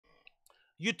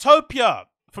Utopia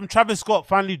from Travis Scott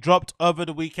finally dropped over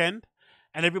the weekend,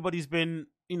 and everybody's been,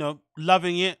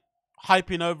 loving it,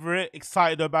 hyping over it,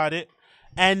 excited about it.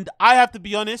 And I have to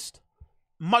be honest,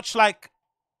 much like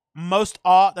most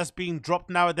art that's being dropped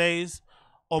nowadays,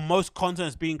 or most content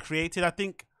that's being created, I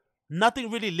think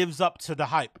nothing really lives up to the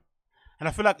hype. And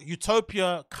I feel like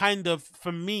Utopia kind of,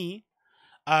 for me,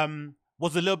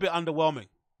 was a little bit underwhelming.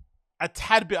 A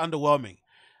tad bit underwhelming.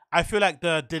 I feel like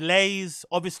the delays,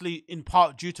 obviously in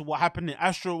part due to what happened in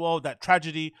Astroworld, that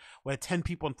tragedy where 10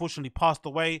 people unfortunately passed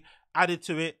away, added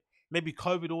to it. Maybe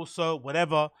COVID also,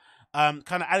 whatever, kind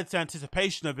of added to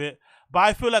anticipation of it. But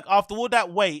I feel like after all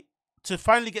that wait, to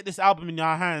finally get this album in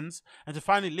our hands and to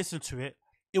finally listen to it,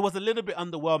 it was a little bit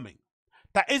underwhelming.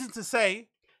 That isn't to say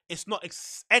it's not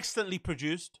excellently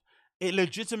produced. It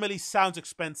legitimately sounds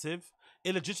expensive.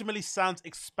 It legitimately sounds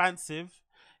expansive.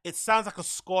 It sounds like a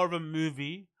score of a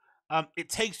movie. It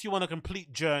takes you on a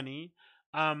complete journey.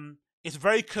 It's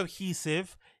very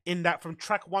cohesive in that from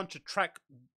track 1 to track,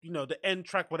 the end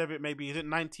track, whatever it may be. Is it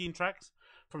 19 tracks?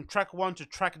 From track 1 to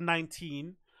track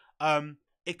 19,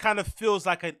 it kind of feels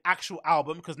like an actual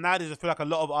album, because nowadays I feel like a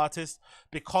lot of artists,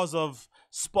 because of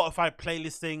Spotify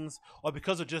playlistings or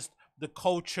because of just the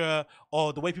culture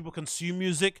or the way people consume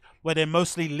music, where they're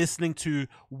mostly listening to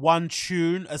one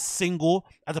tune, a single,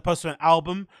 as opposed to an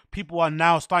album, people are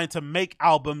now starting to make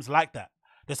albums like that.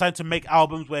 They're starting to make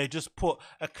albums where they just put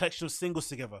a collection of singles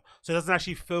together. So it doesn't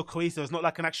actually feel cohesive. It's not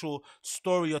like an actual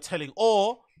story you're telling.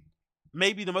 Or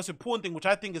maybe the most important thing, which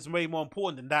I think is way more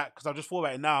important than that, because I've just thought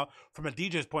about it now from a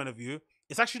DJ's point of view,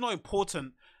 it's actually not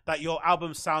important that your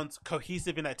album sounds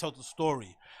cohesive in that it tells a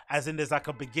story, as in there's like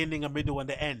a beginning, a middle, and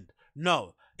the end.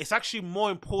 No, it's actually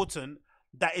more important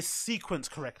that it's sequenced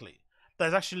correctly.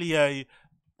 There's actually a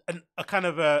kind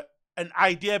of an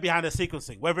idea behind the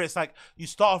sequencing, whether it's like you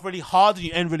start off really hard and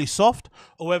you end really soft,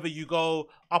 or whether you go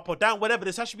up or down, whatever.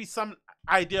 There's actually some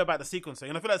idea about the sequencing,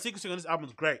 and I feel like sequencing on this album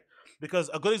is great, because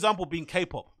a good example being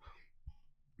K-pop.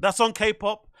 That song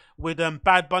K-pop with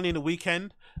Bad Bunny in the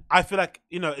Weekend, I feel like,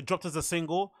 it dropped as a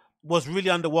single, was really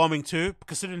underwhelming too,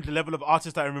 considering the level of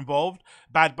artists that are involved.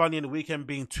 Bad Bunny and The Weeknd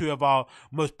being two of our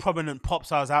most prominent pop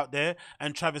stars out there,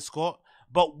 and Travis Scott.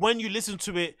 But when you listen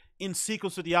to it in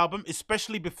sequence with the album,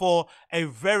 especially before a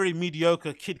very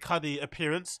mediocre Kid Cudi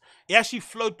appearance, it actually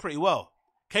flowed pretty well.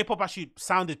 K-pop actually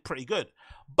sounded pretty good.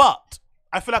 But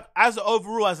I feel like as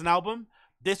overall as an album,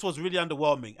 this was really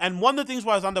underwhelming. And one of the things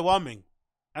why it was underwhelming,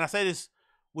 and I say this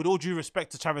with all due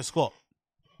respect to Travis Scott,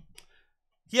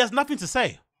 he has nothing to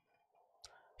say.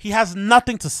 He has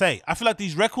nothing to say. I feel like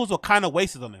these records were kind of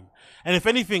wasted on him. And if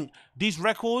anything, these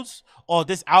records or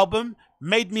this album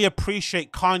made me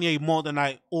appreciate Kanye more than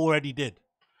I already did.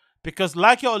 Because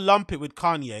like your lump it with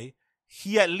Kanye,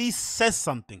 he at least says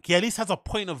something. He at least has a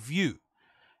point of view.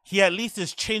 He at least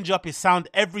is changing up his sound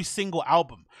every single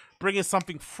album, bringing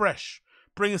something fresh,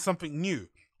 bringing something new.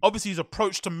 Obviously, his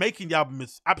approach to making the album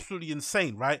is absolutely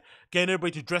insane, right? Getting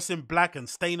everybody to dress in black and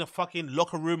stay in a fucking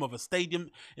locker room of a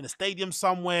stadium, in a stadium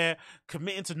somewhere,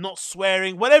 committing to not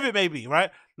swearing, whatever it may be,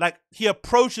 right? Like, he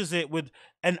approaches it with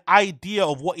an idea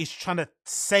of what he's trying to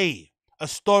say, a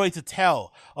story to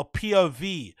tell, a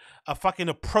POV, a fucking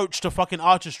approach to fucking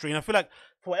artistry. And I feel like,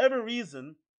 for whatever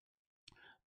reason,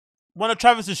 one of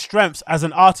Travis's strengths as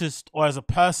an artist or as a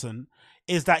person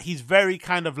is that he's very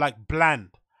kind of like bland.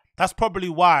 That's probably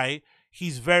why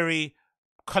he's very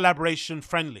collaboration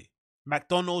friendly.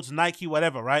 McDonald's, Nike,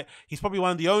 whatever, right? He's probably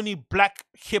one of the only black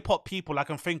hip-hop people I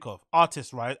can think of,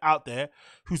 artists, right, out there,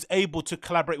 who's able to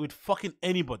collaborate with fucking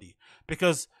anybody.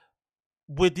 Because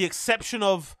with the exception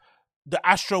of the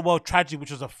Astroworld tragedy,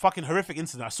 which was a fucking horrific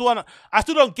incident, I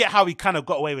still don't get how he kind of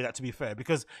got away with that, to be fair.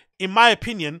 Because in my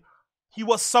opinion, he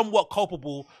was somewhat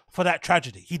culpable for that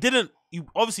tragedy. He didn't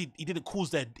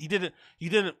cause their, he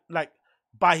didn't like,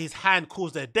 by his hand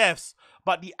cause their deaths,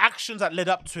 but the actions that led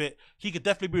up to it, he could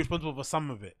definitely be responsible for some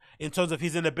of it, in terms of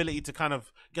his inability to kind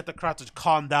of get the crowd to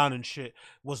calm down and shit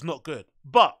was not good.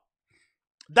 But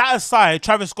that aside,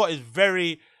 Travis Scott is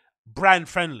very brand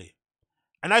friendly.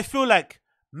 And I feel like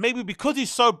maybe because he's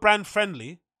so brand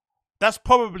friendly, that's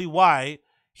probably why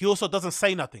he also doesn't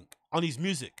say nothing on his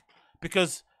music.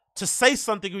 Because to say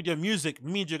something with your music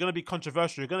means you're going to be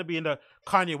controversial. You're going to be in the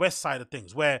Kanye West side of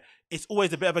things, where it's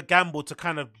always a bit of a gamble to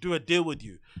kind of do a deal with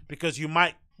you, because you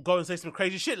might go and say some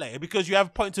crazy shit later because you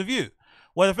have points of view.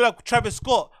 Well, I feel like Travis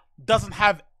Scott doesn't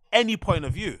have any point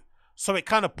of view. So it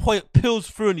kind of peels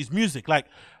through in his music. Like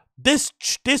this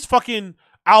fucking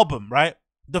album, right?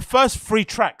 The first 3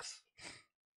 tracks,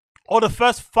 or the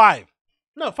first 5,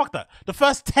 no, fuck that. The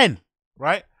first 10,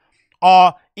 right,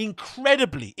 are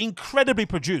incredibly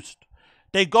produced.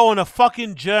 They go on a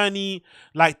fucking journey,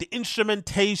 like the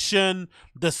instrumentation,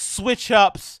 the switch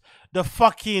ups, the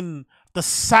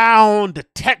sound, the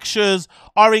textures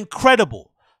are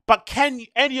incredible. But can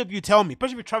any of you tell me,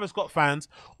 especially with Travis Scott fans,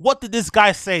 what did this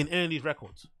guy say in any of these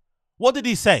records? What did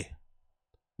he say?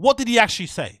 What did he actually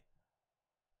say?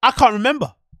 I can't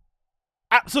remember.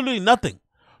 Absolutely nothing.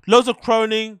 Loads of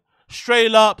croning,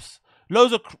 straight ups,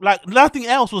 loads of, like, nothing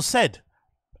else was said.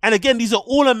 And again, these are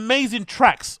all amazing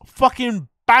tracks, fucking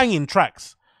banging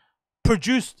tracks,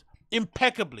 produced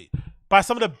impeccably by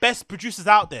some of the best producers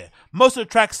out there. Most of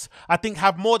the tracks, I think,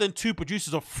 have more than 2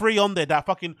 producers or 3 on there that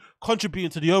fucking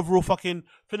contributing to the overall fucking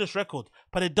finished record.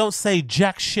 But they don't say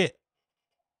jack shit.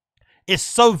 It's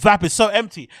so vapid, so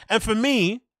empty. And for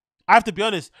me, I have to be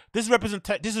honest, this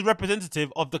is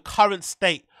representative of the current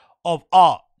state of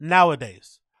art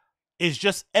nowadays. It's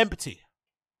just empty.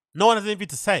 No one has anything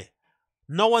to say.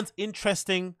 No one's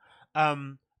interesting.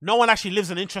 No one actually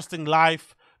lives an interesting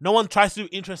life. No one tries to do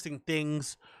interesting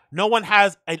things. No one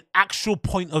has an actual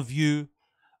point of view.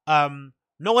 No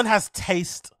one has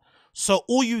taste. So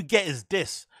all you get is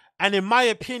this. And in my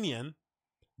opinion,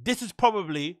 this is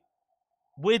probably,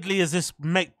 weirdly as this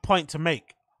point to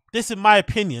make, this in my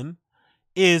opinion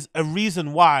is a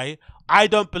reason why I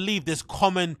don't believe this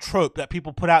common trope that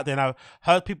people put out there. And I've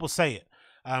heard people say it.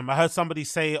 I heard somebody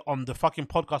say it on the fucking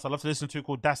podcast I love to listen to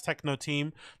called Das Techno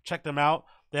Team. Check them out.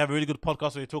 They have a really good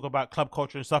podcast where they talk about club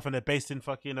culture and stuff, and they're based in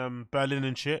fucking Berlin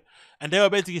and shit. And they were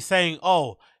basically saying,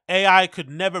 oh, AI could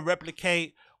never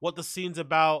replicate what the scene's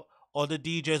about or the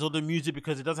DJs or the music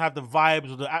because it doesn't have the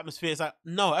vibes or the atmosphere. It's like,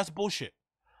 no, that's bullshit.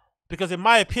 Because in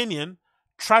my opinion,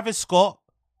 Travis Scott,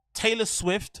 Taylor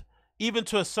Swift, even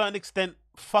to a certain extent,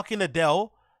 fucking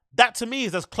Adele, that to me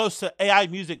is as close to AI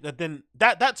music that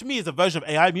to me is a version of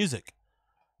AI music.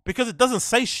 Because it doesn't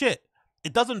say shit.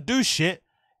 It doesn't do shit.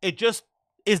 It just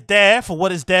is there for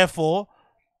what it's there for,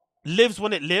 lives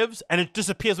when it lives, and it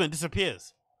disappears when it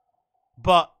disappears.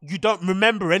 But you don't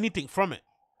remember anything from it.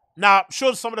 Now, I'm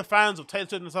sure some of the fans of Taylor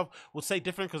Swift and stuff will say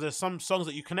different because there's some songs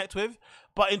that you connect with.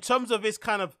 But in terms of its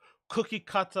kind of cookie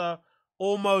cutter,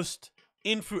 almost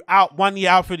in through out, 1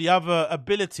 year out for the other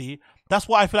ability, that's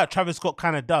what I feel like Travis Scott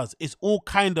kind of does. It's all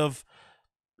kind of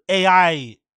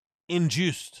AI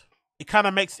induced. It kind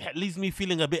of leaves me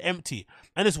feeling a bit empty.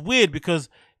 And it's weird because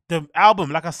the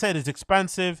album, like I said, is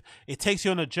expansive. It takes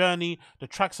you on a journey. The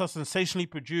tracks are sensationally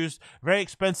produced, very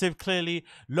expensive, clearly.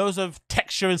 Loads of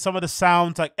texture in some of the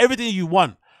sounds, like everything you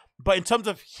want. But in terms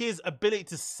of his ability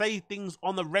to say things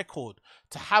on the record,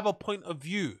 to have a point of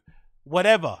view,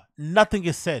 whatever, nothing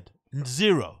is said.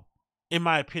 Zero, in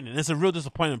my opinion. It's a real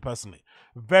disappointment, personally.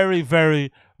 Very,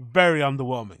 very, very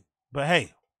underwhelming. But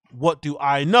hey, what do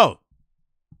I know?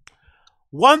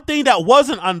 One thing that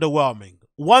wasn't underwhelming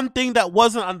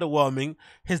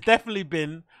has definitely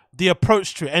been the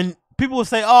approach to it. And people will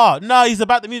say, oh, no, he's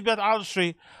about the music, about the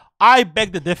artistry. I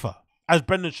beg to differ, as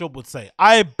Brendan Schaub would say.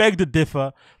 I beg to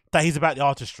differ that he's about the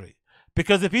artistry.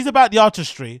 Because if he's about the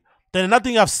artistry, then another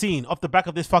thing I've seen off the back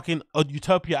of this fucking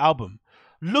Utopia album,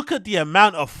 look at the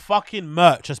amount of fucking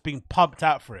merch that's being pumped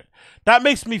out for it. That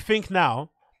makes me think now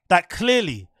that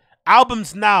clearly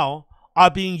albums now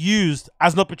are being used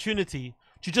as an opportunity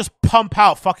to just pump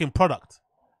out fucking product.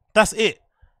 That's it.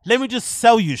 Let me just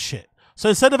sell you shit. So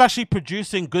instead of actually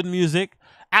producing good music,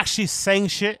 actually saying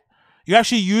shit, you're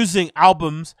actually using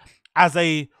albums as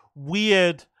a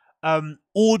weird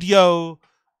audio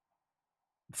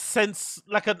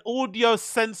like an audio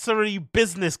sensory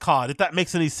business card, if that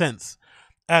makes any sense.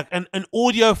 An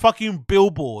audio fucking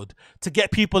billboard to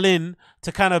get people in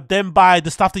to kind of then buy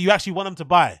the stuff that you actually want them to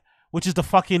buy, which is the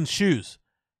fucking shoes.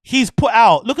 He's put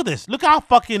out, look at this, look how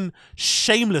fucking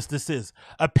shameless this is.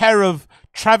 A pair of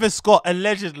Travis Scott,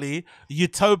 allegedly,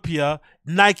 Utopia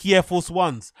Nike Air Force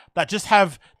Ones that just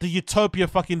have the Utopia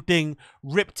fucking thing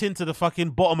ripped into the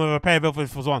fucking bottom of a pair of Air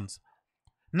Force Ones.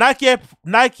 Nike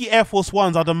Air Force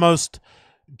Ones are the most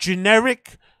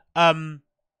generic,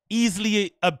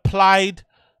 easily applied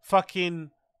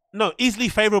easily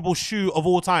favorable shoe of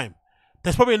all time.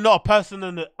 There's probably not a person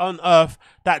on earth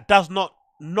that does not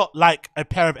like a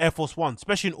pair of Air Force Ones,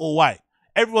 especially in all white.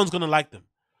 Everyone's gonna like them.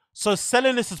 So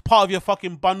selling this as part of your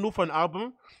fucking bundle for an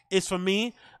album is, for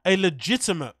me, a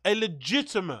legitimate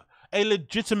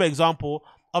example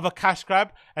of a cash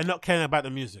grab and not caring about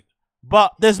the music.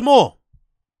 But there's more.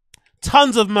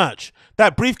 Tons of merch.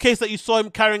 That briefcase that you saw him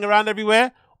carrying around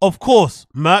everywhere, of course,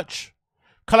 merch.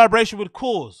 Collaboration with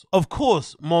Cause, of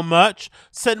course, more merch.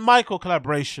 St. Michael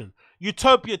collaboration.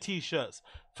 Utopia t-shirts.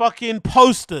 Fucking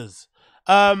posters.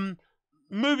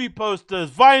 Movie posters.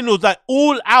 Vinyls, like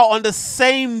all out on the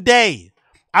same day.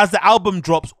 as the album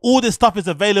drops, all this stuff is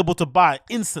available to buy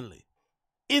instantly.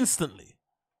 Instantly.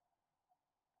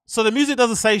 So the music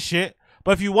doesn't say shit,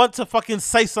 but if you want to fucking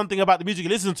say something about the music you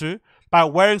listen to, by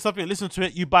wearing something and listening to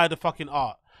it, you buy the fucking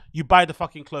art. You buy the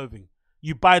fucking clothing.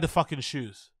 You buy the fucking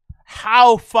shoes.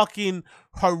 How fucking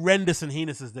horrendous and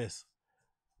heinous is this?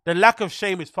 The lack of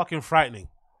shame is fucking frightening.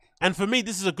 And for me,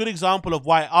 this is a good example of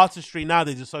why artistry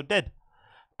nowadays is so dead.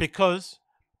 Because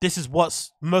this is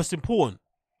what's most important.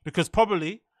 Because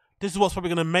probably, this is what's probably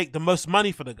going to make the most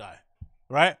money for the guy.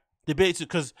 Right? The ability to,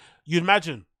 because you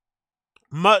imagine,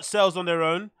 merch sales on their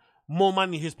own, more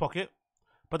money in his pocket.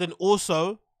 But then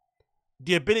also,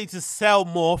 the ability to sell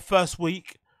more first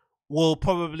week will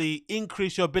probably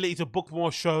increase your ability to book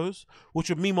more shows, which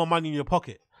would mean more money in your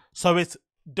pocket. So it's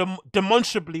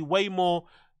demonstrably way more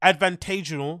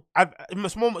advantageous,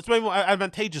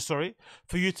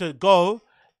 for you to go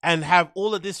and have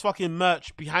all of this fucking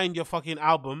merch behind your fucking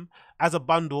album as a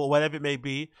bundle or whatever it may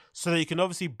be, so that you can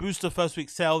obviously boost the first week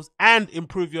sales and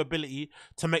improve your ability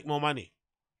to make more money.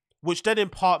 Which then in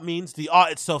part means the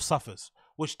art itself suffers.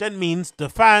 Which then means the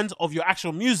fans of your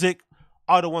actual music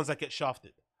are the ones that get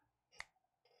shafted.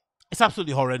 It's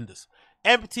absolutely horrendous.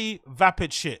 Empty,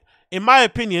 vapid shit. In my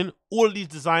opinion, all of these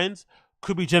designs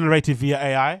could be generated via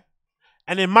AI.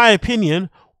 And in my opinion,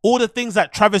 all the things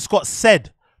that Travis Scott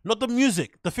said, not the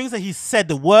music, the things that he said,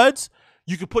 the words,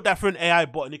 you could put that through an AI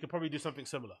bot and it could probably do something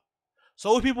similar. So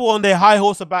all people on their high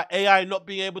horse about AI not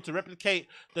being able to replicate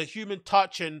the human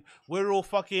touch and we're all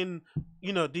fucking,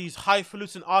 you know, these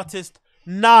highfalutin artists.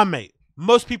 Nah, mate.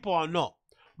 Most people are not.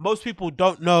 Most people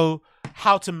don't know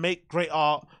how to make great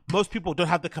art. Most people don't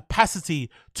have the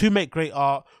capacity to make great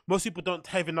art. Most people don't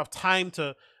have enough time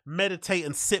to meditate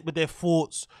and sit with their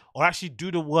thoughts or actually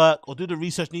do the work or do the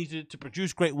research needed to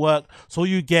produce great work. So all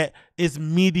you get is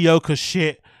mediocre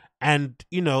shit. And,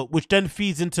 you know, which then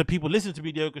feeds into people listening to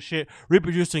mediocre shit,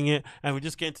 reproducing it, and we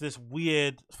just get into this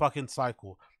weird fucking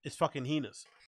cycle. It's fucking heinous.